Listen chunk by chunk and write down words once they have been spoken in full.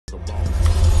Another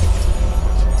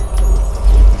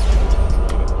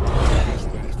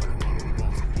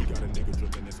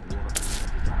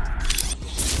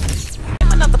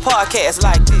podcast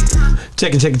like this.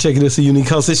 Check it. This is a unique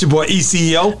host. It's your boy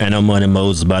ECO. And I'm Money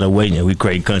Moses, by the way, and we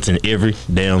create content every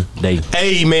damn day.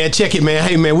 Hey, man, check it, man.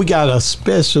 Hey, man, we got a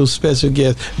special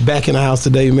guest back in the house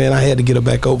today, man. I had to get her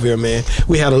back over here, man.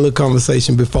 We had a little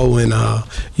conversation before, and,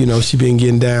 she been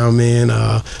getting down,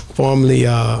 man. Formerly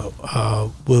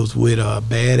was with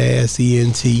Badass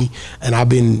ENT, and I've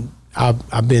been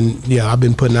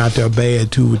putting out there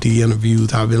bad too with the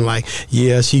interviews. I've been like,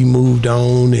 yeah, she moved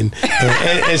on, and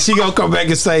she gonna come back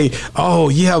and say, oh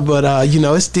yeah, but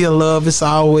it's still love. It's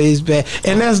always bad,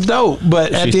 and that's dope.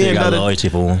 But at the end of the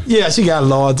day, she got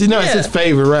loyalty. It's his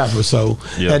favorite rapper. So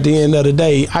at the end of the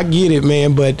day, I get it,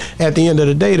 man. But at the end of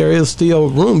the day, there is still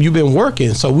room. You've been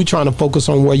working, so we trying to focus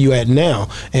on where you at now,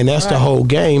 and that's the whole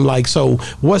game. Like, so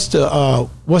what's the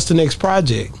next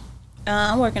project?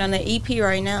 I'm working on the EP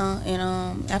right now,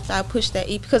 and after I push that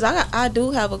EP, because I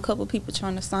do have a couple people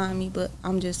trying to sign me, but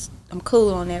I'm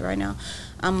cool on that right now.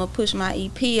 I'm gonna push my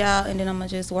EP out, and then I'm gonna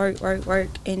just work,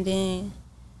 and then,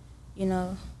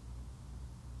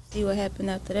 see what happened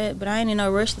after that. But I ain't in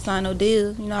no rush to sign no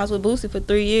deal. I was with Boosie for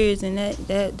 3 years, and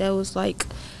that was like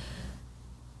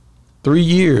 3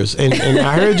 years, and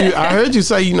I heard you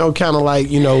say, kind of like,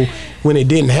 when it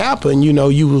didn't happen,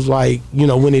 you was like,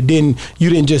 when you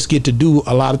didn't just get to do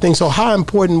a lot of things. So how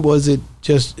important was it?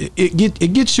 Just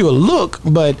it gets you a look,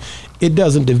 but it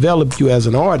doesn't develop you as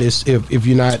an artist if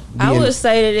you're not. I would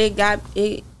say that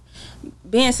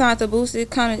being signed to Boosie, it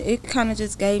kind of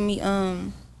just gave me a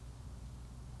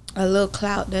little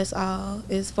clout. That's all.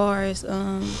 As far as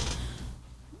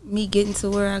me getting to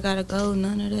where I gotta go,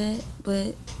 none of that,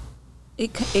 but.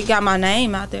 It got my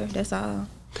name out there. That's all.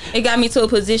 It got me to a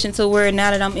position to where now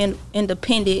that I'm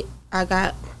independent, I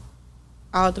got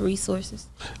all the resources.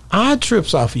 I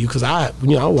trips off of you because I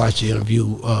watch your interview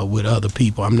with other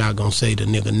people. I'm not gonna say the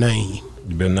nigga name.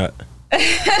 You better not.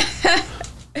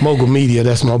 Mogul Media,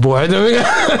 that's my boy.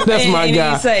 That's my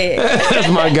guy. Say it. That's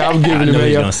my guy. I'm giving it.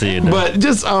 But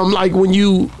just like when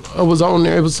you was on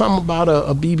there, it was something about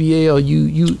a BBL.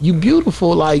 You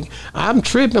beautiful. Like, I'm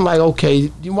tripping. Like, okay,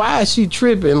 why is she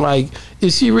tripping? Like,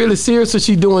 is she really serious, or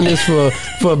she doing this for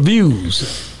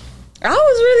views? I was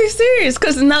really serious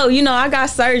because I got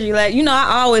surgery. Like,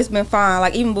 I always been fine.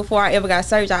 Like, even before I ever got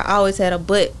surgery, I always had a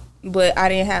butt, but I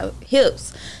didn't have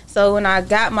hips. So when I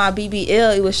got my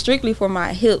BBL, it was strictly for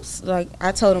my hips. Like,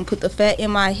 I told them put the fat in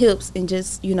my hips and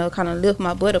just, kind of lift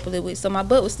my butt up a little bit. So my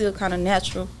butt was still kind of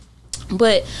natural.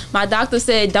 But my doctor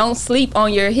said, don't sleep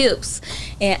on your hips.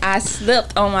 And I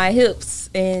slept on my hips,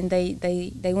 and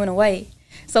they went away.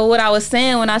 So what I was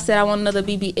saying when I said I want another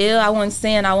BBL, I wasn't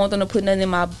saying I want them to put nothing in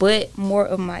my butt, more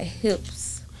of my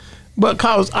hips. But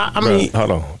cause I mean,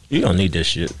 hold on, you don't need that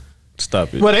shit.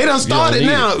 Stop it. Well, they done started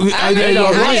now. I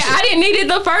didn't need it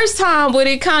the first time, but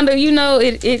it kind of,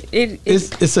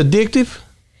 it's addictive.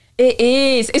 It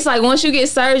is. It's like once you get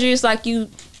surgery, it's like you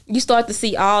start to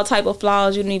see all type of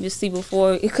flaws you didn't even see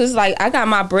before. Because like I got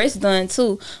my breasts done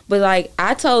too, but like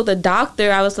I told the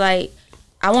doctor, I was like,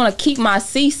 I want to keep my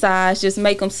C size, just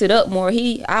make them sit up more.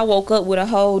 I woke up with a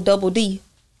whole double D.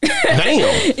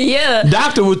 Damn. Yeah.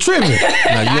 Doctor was tripping.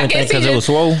 Now, you didn't think because it was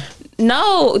swole?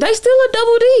 No, they still a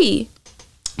double D.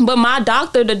 But my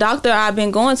doctor, the doctor I've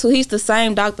been going to, he's the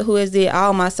same doctor who has did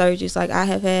all my surgeries. Like, I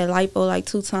have had lipo like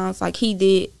 2 times. Like, he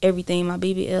did everything, my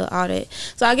BBL, all that.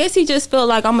 So I guess he just felt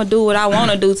like I'm going to do what I want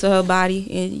to do to her body.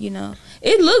 And,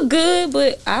 it looked good,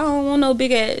 but I don't want no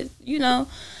big ass, You'll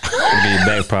get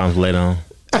back problems later on.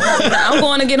 I'm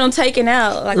going to get them taken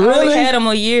out. Like, really? I only had them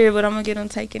a year, but I'm going to get them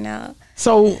taken out.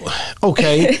 So,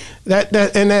 okay,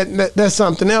 that's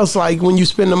something else. Like, when you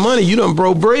spend the money, you done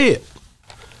broke bread.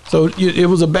 So it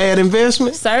was a bad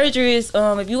investment. Surgery is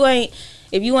if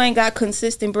you ain't got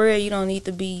consistent bread, you don't need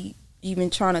to be even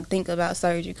trying to think about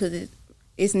surgery because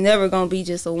it's never gonna be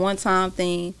just a one-time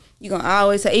thing. You're gonna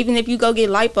always say, even if you go get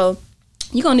lipo,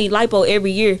 you're gonna need lipo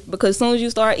every year because as soon as you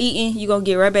start eating, you're gonna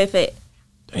get right back fat.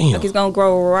 Damn. Like, it's gonna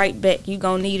grow right back. You're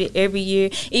gonna need it every year.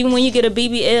 Even when you get a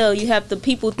BBL,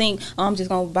 people think, oh, I'm just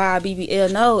gonna buy a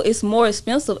BBL. No, it's more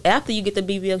expensive after you get the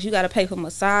BBLs. You gotta pay for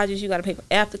massages, you gotta pay for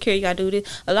aftercare, you gotta do this.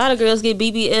 A lot of girls get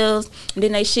BBLs and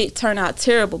then they shit turn out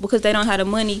terrible because they don't have the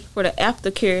money for the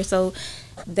aftercare. So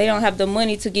they don't have the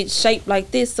money to get shaped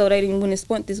like this. So they didn't when they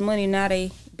spent this money, now they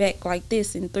back like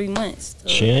this in 3 months. So.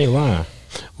 She ain't lying.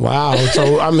 Wow.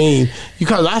 So I mean,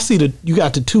 because I see you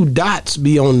got the 2 dots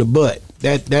be on the butt.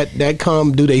 That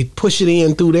come, do they push it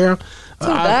in through there? 2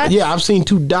 dots? Yeah, I've seen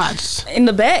 2 dots in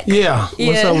the back. Yeah.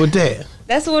 What's up with that?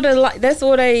 That's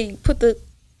where they put the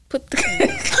put the.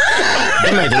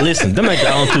 Them ain't the listen. Them ain't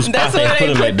the only two spots they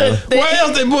put them at though. Where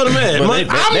else they put them at? But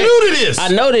I'm new to this. I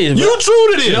know this. You true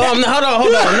to this? No, I'm not.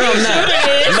 Hold on. No, I'm not.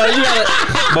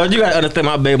 But you gotta understand.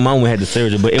 My baby mama had the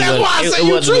surgery, but That's why I say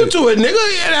you true to it,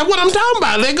 nigga. Yeah, that's what I'm talking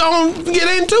about. They gonna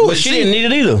get into it. But she didn't need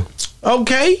it either.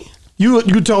 Okay,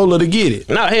 you told her to get it.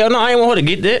 No, hell no, I ain't want her to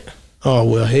get that. Oh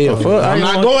well, hell, I'm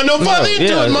not going no further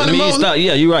into it, Money Moses. Stop.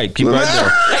 Yeah, you're right. Keep it right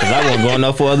there. Cause I wasn't going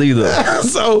no further either.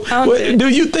 So, do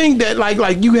you think that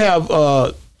like you have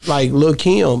like Lil'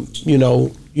 Kim? You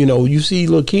know, you see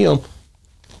Lil' Kim.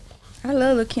 I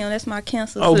love Lil' Kim. That's my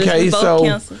cancer. Okay,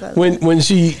 so when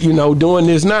she doing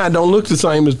this now, it don't look the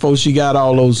same as before she got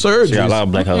all those surgeries. She got a lot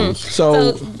of black holes.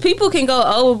 So people can go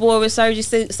overboard with surgery.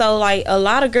 So like a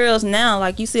lot of girls now,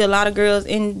 like you see a lot of girls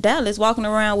in Dallas walking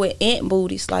around with ant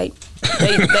booties, like.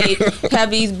 They have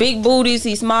these big booties,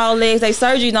 these small legs. They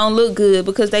surgery don't look good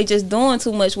because they just doing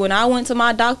too much. When I went to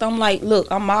my doctor, I'm like, look,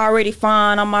 I'm already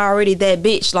fine. I'm already that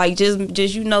bitch. Like just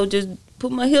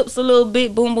put my hips a little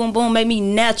bit, boom, boom, boom, make me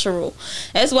natural.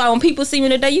 That's why when people see me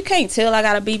today, you can't tell I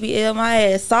got a BBL. My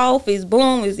ass soft, it's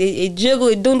boom, it jiggle,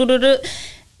 it do.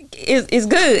 It's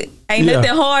good. Ain't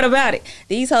nothing hard about it.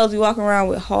 These hoes be walking around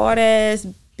with hard ass,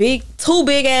 two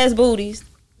big ass booties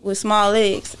with small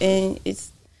legs, and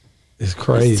it's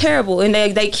crazy. It's terrible, and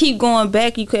they keep going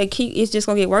back. It's just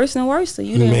gonna get worse and worse. So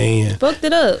you fucked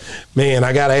it up. Man,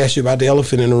 I gotta ask you about the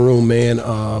elephant in the room, man.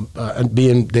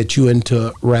 Being that you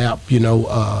into rap,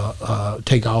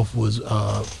 Takeoff was,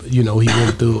 he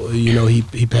went through,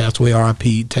 he passed away.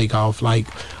 R.I.P. Takeoff. Like,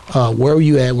 where were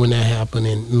you at when that happened?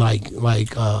 And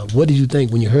what did you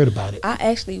think when you heard about it? I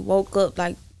actually woke up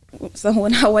so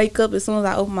when I wake up, as soon as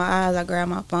I open my eyes, I grab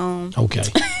my phone. Okay.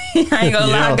 I ain't gonna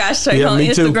lie, I got straight on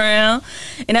Instagram,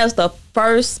 and that was the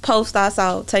first post I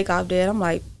saw. Takeoff dead. I'm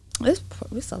like,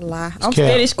 it's a lie. I'm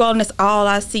steady scrolling. That's all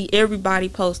I see. Everybody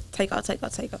post Takeoff.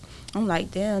 I'm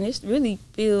like, damn, this really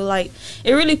feel like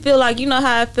you know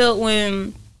how I felt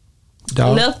when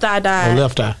Left Eye died.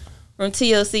 Left Eye from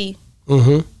TLC.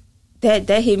 Mm-hmm. That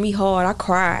hit me hard. I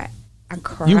cried.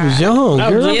 You was young,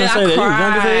 girl. Yeah, I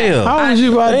cried. How old was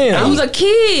you by then? I was a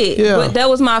kid. Yeah. But that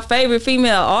was my favorite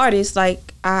female artist.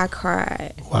 Like, I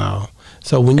cried. Wow.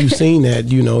 So when you seen that,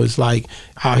 it's like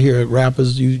out here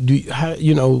rappers,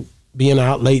 being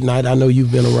out late night. I know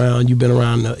you've been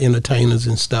around the entertainers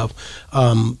and stuff,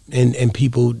 and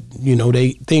people,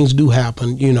 things do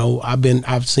happen.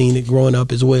 I've seen it growing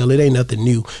up as well. It ain't nothing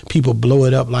new. People blow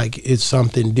it up like it's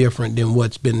something different than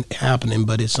what's been happening,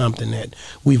 but it's something that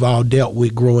we've all dealt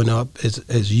with growing up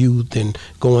as youth and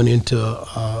going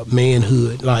into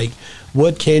manhood. Like,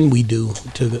 what can we do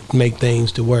to make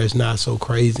things to where it's not so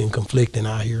crazy and conflicting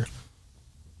out here?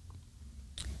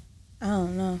 I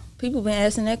don't know. People been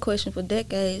asking that question for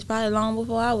decades, probably long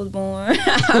before I was born.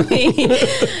 I mean,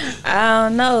 I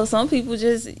don't know. Some people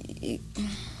just, I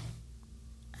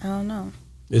don't know.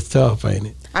 It's tough, ain't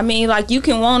it? I mean, like you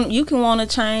can want to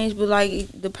change, but like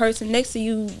the person next to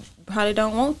you probably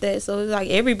don't want that. So it's like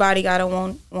everybody gotta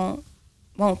want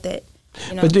that.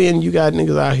 But then you got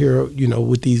niggas out here,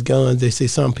 with these guns. They say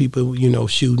some people,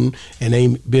 shooting and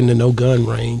ain't been to no gun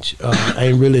range.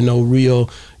 Ain't really no real,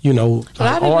 a lot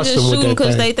of people just shooting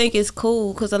because they think it's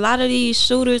cool. Because a lot of these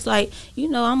shooters, like,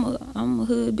 I'm a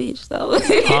hood bitch. So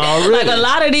really?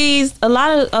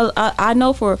 Like I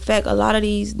know for a fact a lot of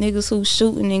these niggas who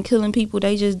shooting and killing people,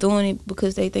 they just doing it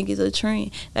because they think it's a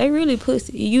trend. They really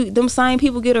pussy. Them same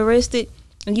people get arrested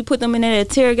and you put them in that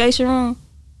interrogation room.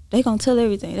 They gonna tell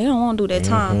everything. They don't want to do that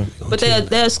time, but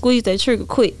they'll squeeze that trigger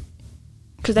quick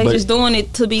because they just doing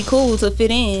it to be cool, to fit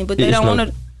in. But they don't want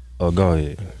to. Oh, go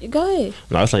ahead. Go ahead.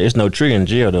 No, it's like it's no trigger in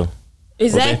jail though.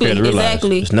 Exactly.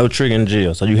 It's no trigger in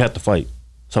jail, so you have to fight.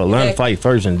 So learn to fight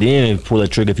first, and then pull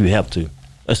that trigger if you have to.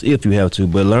 That's if you have to,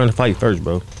 but learn to fight first,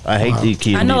 bro. I hate these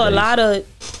kids. I know a lot of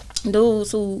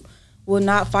dudes who will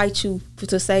not fight you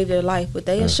to save their life, but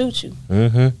they'll shoot you.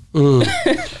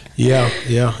 Yeah.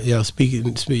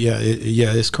 Speaking,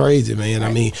 it's crazy, man.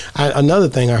 I mean, another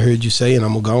thing I heard you say, and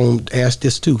I'm gonna go and ask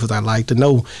this too, because I like to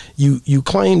know. You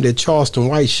claimed that Charleston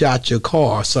White shot your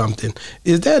car or something.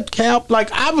 Is that cap?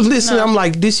 Like, I was listening. No. I'm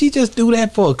like, did she just do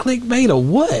that for a clickbait or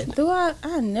what? Do I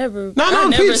never. No.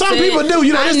 Some people do.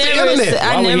 It's the internet.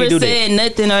 I never said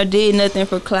nothing or did nothing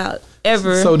for clout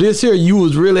ever. So this here, you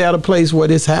was really at a place where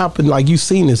this happened. Like, you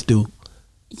seen this dude.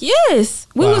 Yes,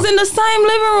 we was in the same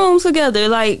living room together.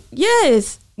 Like,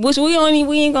 yes, which we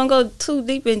ain't gonna go too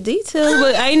deep in details,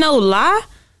 but ain't no lie.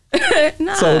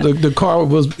 Nah. So the car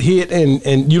was hit,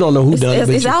 and you don't know who done it.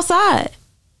 It's outside.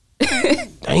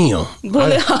 Damn.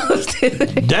 Bullet holes.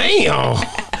 Damn.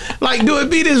 Like, do it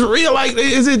be this real? Like,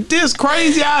 is it this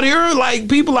crazy out here? Like,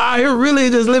 people out here really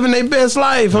just living their best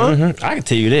life, huh? Mm-hmm. I can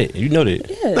tell you that. You know that.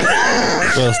 Yeah.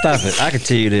 Well, stop it. I can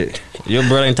tell you that. Your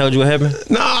brother ain't told you what happened?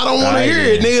 No, I don't want to hear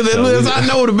it, nigga. The less I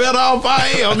know, the better off I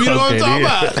am. You know what I'm talking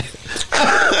about?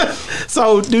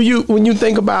 So, when you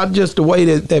think about just the way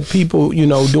that people, you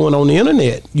know, doing on the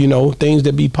internet, you know, things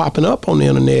that be popping up on the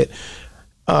internet,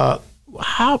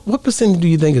 what percentage do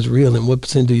you think is real and what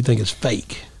percent do you think is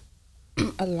fake?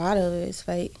 A lot of it is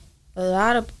fake. A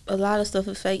lot of stuff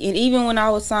is fake. And even when I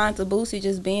was signed to Boosie,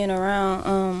 just being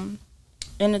around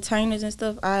entertainers and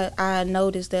stuff, I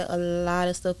noticed that a lot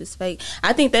of stuff is fake.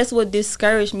 I think that's what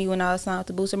discouraged me when I was signed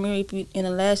to Boosie. I remember in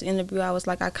the last interview, I was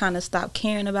like, I kind of stopped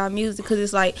caring about music because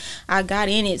it's like I got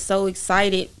in it so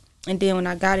excited, and then when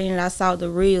I got in it, I saw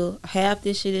the real. Half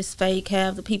this shit is fake.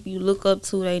 Half the people you look up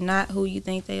to, they not who you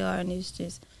think they are, and it's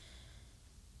just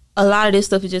a lot of this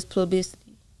stuff is just publicity.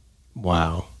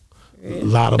 Wow. A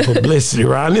lot of publicity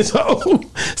around this whole.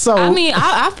 So I mean,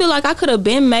 I feel like I could have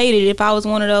been made it if I was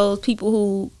one of those people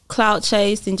who clout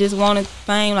chased and just wanted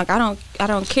fame. Like I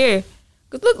don't care.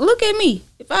 Cause look at me.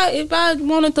 If I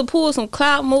wanted to pull some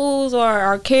clout moves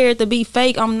or cared to be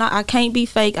fake, I can't be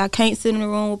fake. I can't sit in the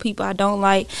room with people I don't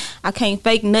like. I can't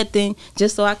fake nothing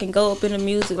just so I can go up in the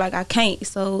music. Like I can't.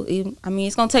 So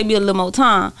it's gonna take me a little more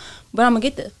time, but I'm gonna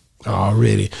get there.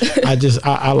 Already. I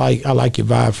like your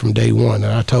vibe from day one,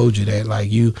 and I told you that.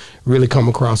 Like, you really come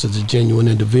across as a genuine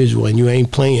individual, and you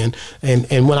ain't playing.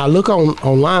 And when I look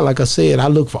online, like I said, I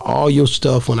look for all your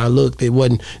stuff. When I looked, it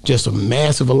wasn't just a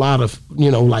lot of, you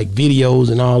know, like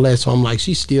videos and all that. So I'm like,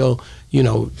 she's still, you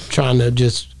know, trying to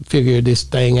just figure this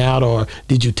thing out, or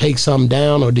did you take something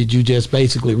down, or did you just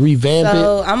basically revamp it?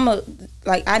 So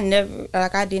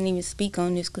I didn't even speak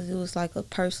on this because it was like a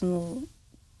personal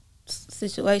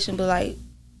situation, but like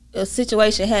a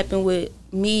situation happened with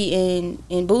me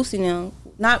and Boosie now,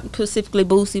 not specifically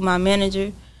Boosie, my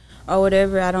manager or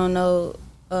whatever. I don't know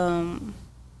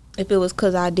if it was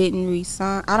because I didn't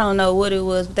resign. I don't know what it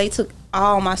was, but they took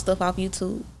all my stuff off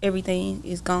YouTube. Everything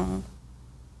is gone.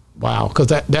 Wow, because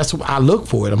that's what I look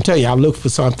for it. I'm telling you, I look for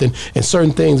something, and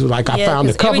certain things, like I found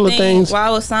a couple of things.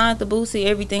 While I was signed to Boosie,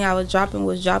 everything I was dropping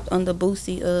was dropped on the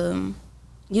Boosie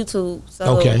YouTube.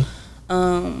 So okay.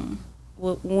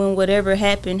 When whatever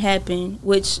happened,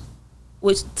 which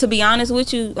to be honest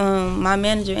with you, my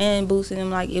manager and Boosie, them,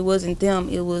 like, it wasn't them,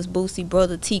 it was Boosie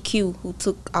brother TQ who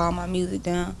took all my music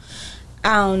down.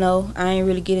 I don't know, I ain't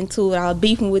really get into it. I was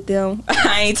beefing with them.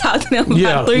 I ain't talking to them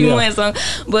about 3 months,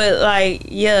 but like,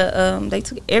 they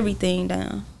took everything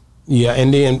down. Yeah,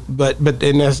 and then but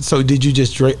then that's, so did you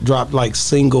just drop like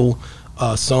single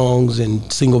songs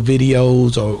and single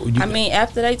videos, or I mean,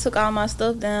 after they took all my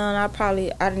stuff down,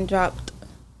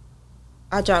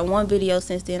 I dropped one video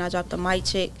since then. I dropped a mic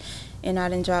check, and I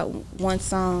didn't drop one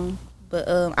song. But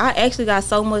I actually got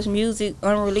so much music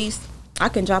unreleased. I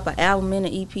can drop an album and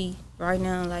an EP right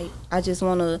now. Like, I just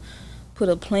want to put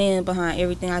a plan behind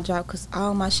everything I drop, because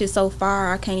all my shit so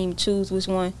far, I can't even choose which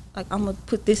one. Like, I'm going to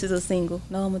put this as a single.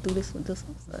 No, I'm going to do this with this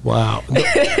one. So. Wow.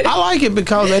 I like it,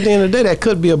 because at the end of the day, that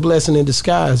could be a blessing in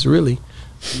disguise, really.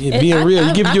 Being real,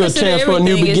 it gives you a chance for a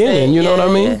new beginning, you know what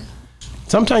I mean? Yeah.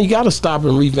 Sometimes you got to stop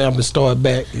and revamp and start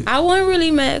back. I wasn't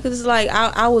really mad, because it's like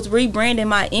I was rebranding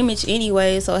my image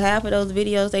anyway. So half of those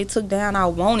videos they took down, I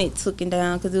wanted taken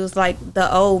down, because it was like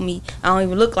the old me. I don't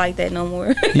even look like that no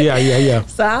more. Yeah.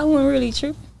 So I wasn't really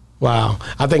tripping. Wow.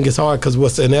 I think it's hard, because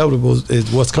what's inevitable is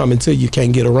what's coming to you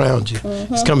can't get around you.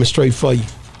 Mm-hmm. It's coming straight for you.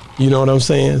 You know what I'm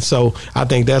saying? So I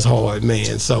think that's hard,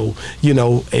 man. So, you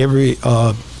know, every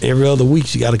other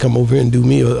week you got to come over here and do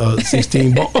me a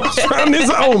 16 bars around this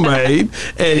homemade.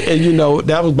 And, you know,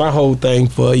 that was my whole thing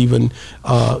for even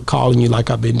calling you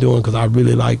like I've been doing, because I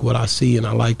really like what I see and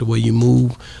I like the way you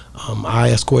move. I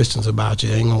ask questions about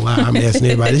you. I ain't gonna lie. I'm asking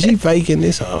everybody, is she faking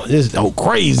this? This is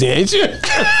crazy, ain't she?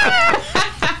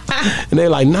 And they're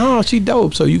like, no, she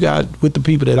dope. So you got, with the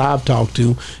people that I've talked to,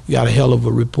 you got a hell of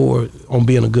a rapport on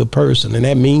being a good person, and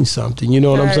that means something. You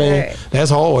know what I'm saying? Right. That's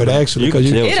hard, actually,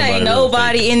 because it ain't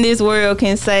nobody in this world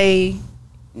can say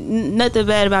nothing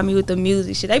bad about me with the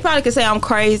music shit. They probably could say I'm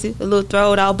crazy, a little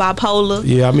throwed out, bipolar.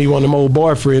 Yeah, I meet one of them old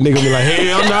boyfriends, they gonna be like,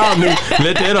 hell no,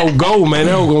 let that old go, man.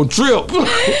 That old gonna trip.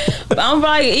 But I'm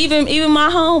like, even my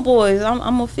homeboys,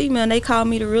 I'm a female, and they call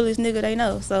me the realest nigga they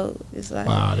know. So it's like,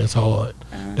 wow, that's hard.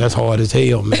 That's hard as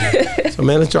hell, man. So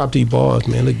man, let's drop these bars,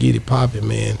 man. Let's get it popping,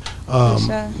 man.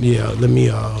 Sure. Yeah, let me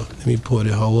pull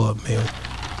that hoe up, man.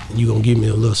 And you gonna give me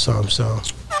a little something.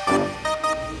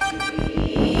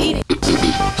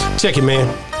 Check it, man.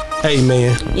 Hey,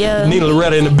 man. Yeah. Nina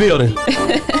Laretta in the building.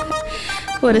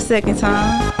 For the second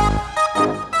time.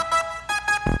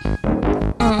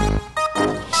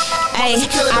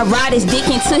 I ride his dick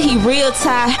until he real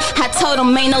tired. I told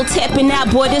him ain't no tapping out,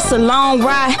 boy, this a long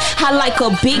ride. I like a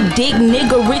big dick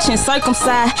nigga, rich and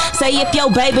circumcised. Say if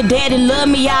your baby daddy love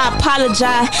me, I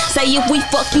apologize. Say if we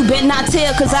fuck, you better not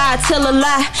tell, cause I tell a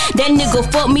lie. That nigga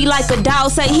fuck me like a dog,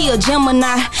 say he a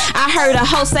Gemini. I heard a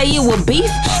hoe say it was beef,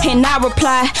 and I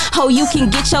reply, ho, you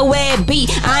can get your ass beat.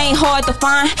 I ain't hard to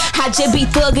find, I just be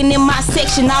thugging in my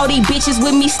section. All these bitches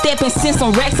with me stepping, send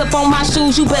some racks up on my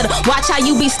shoes. You better watch how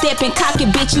you be stepping. Cocky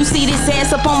bitch, you see this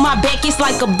ass up on my back, it's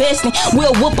like a besting.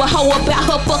 We'll whoop a hoe up out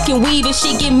her fucking weave if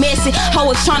she get messy. Hoe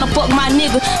was tryna fuck my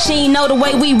nigga, she ain't know the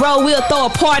way we roll. We'll throw a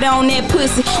party on that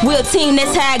pussy. We'll team,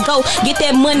 that's how I go. Get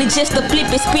that money just to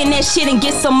flip it, spin that shit and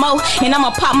get some more. And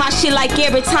I'ma pop my shit like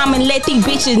every time and let these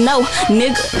bitches know,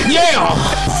 nigga.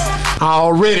 Yeah!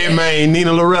 Already, man,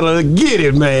 Nina Laretta, get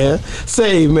it, man.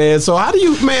 Say, man, so how do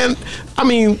you, man, I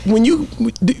mean, when you,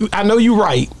 I know you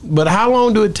write, but how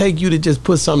long do it take you to just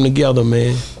put something together,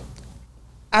 man?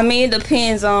 I mean, it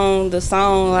depends on the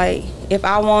song. Like, if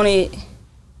I want it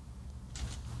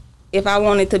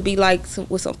to be like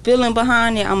with some feeling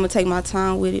behind it, I'm gonna take my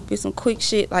time with it. If it's some quick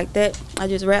shit like that, I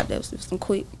just rap that with some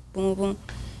quick boom boom.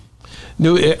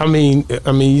 Dude, I mean,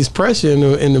 it's pressure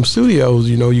in them studios.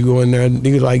 You know, you go in there and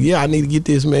niggas like, yeah, I need to get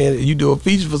this, man. You do a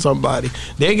feature for somebody.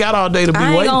 They got all day to be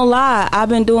waiting. I ain't gonna lie. I've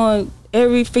been doing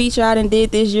every feature I done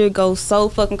did this year go so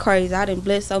fucking crazy. I done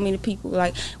blessed so many people.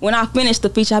 Like, when I finish the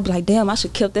feature, I be like, damn, I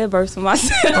should kept that verse for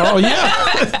myself. Oh,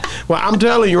 yeah. Well, I'm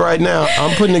telling you right now,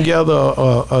 I'm putting together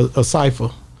a cipher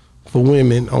for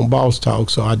women on Boss Talk,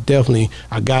 so I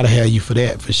gotta have you for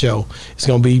that, for sure. It's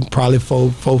gonna be probably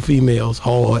four females,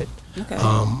 hard. Okay.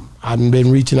 I've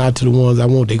been reaching out to the ones I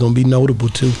want. They're gonna be notable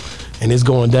too, and it's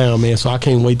going down, man. So I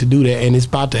can't wait to do that, and it's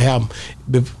about to happen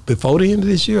before the end of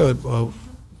this year, or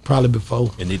probably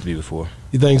before. It needs to be before.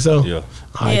 You think so? Yeah. All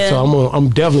right. Yeah. So I'm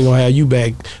definitely gonna have you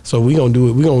back. So we gonna do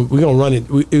it. We gonna run it.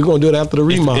 We're gonna do it after the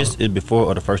remodel. It's before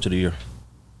or the first of the year.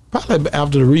 Probably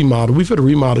after the remodel. We finna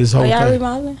remodel this whole y'all thing.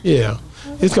 remodeling? Yeah.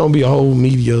 It's gonna be a whole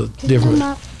media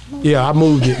different. Yeah, I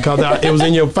moved it because it was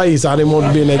in your face. I didn't want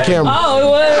to be in that camera. Oh, it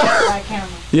was?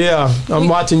 Yeah, I'm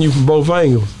watching you from both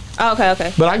angles.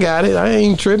 Okay. But I got it. I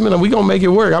ain't tripping. We gonna make it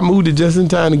work. I moved it just in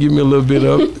time to give me a little bit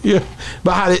of yeah.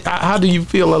 But how do you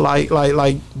feel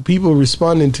like people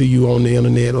responding to you on the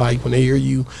internet, like when they hear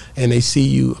you and they see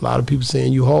you? A lot of people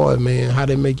saying you hard, man. How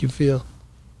they make you feel?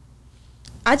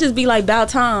 I just be like, about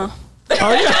time.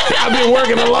 Oh yeah, I've been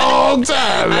working a long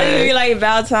time, man. I be like,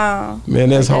 about time. Man,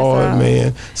 that's like, hard,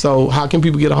 man. So how can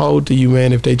people get a hold to you,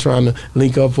 man, if they trying to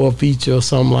link up for a feature or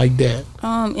something like that?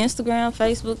 Instagram,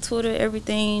 Facebook, Twitter,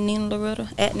 everything, Nina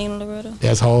Laretta, at Nina Laretta.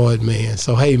 That's hard, man.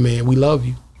 So hey, man, we love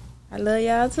you. I love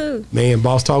y'all too. Man,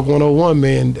 Boss Talk 101,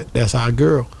 man, that's our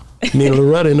girl. Nina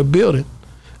Laretta in the building.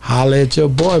 Holla at your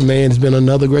boy, man. It's been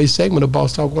another great segment of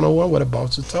Boss Talk 101 where the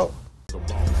bosses talk.